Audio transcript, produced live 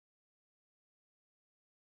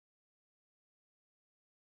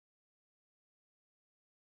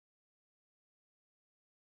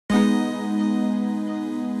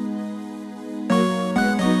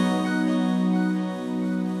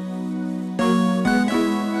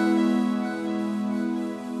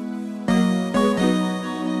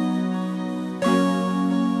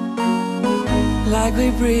Like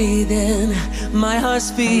we breathing, my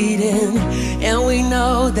heart's beating, and we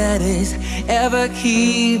know that it's ever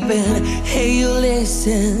keeping. Hey, you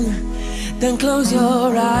listen, then close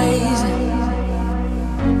your eyes.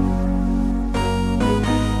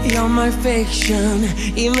 You're my fiction,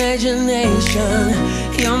 imagination.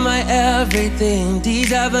 You're my everything,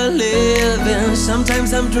 deserve a living.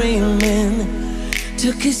 Sometimes I'm dreaming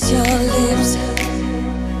to kiss your lips.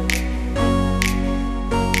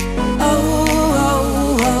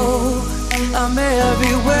 I'm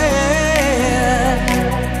everywhere.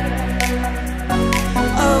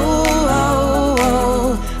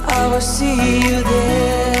 Oh, I will see you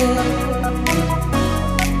there.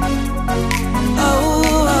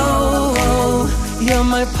 Oh, you're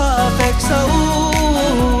my perfect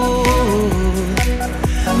soul.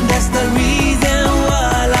 That's the reason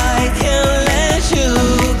why I can't let you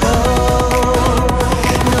go.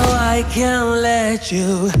 No, I can't let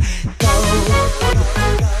you go.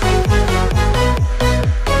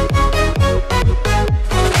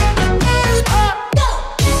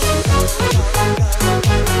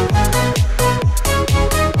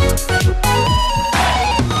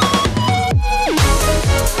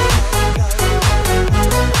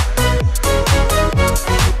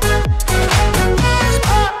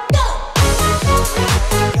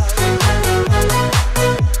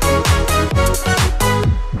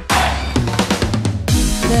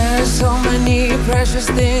 Precious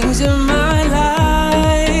things in my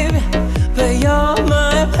life, but you're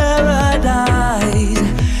my paradise,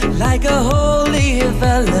 like a holy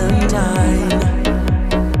valentine.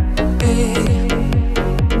 Hey.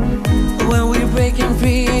 When we're breaking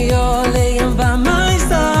free, you're laying by my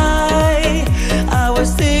side. I was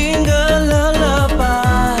singing a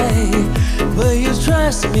lullaby, but you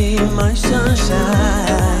trust me, my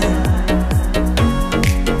sunshine.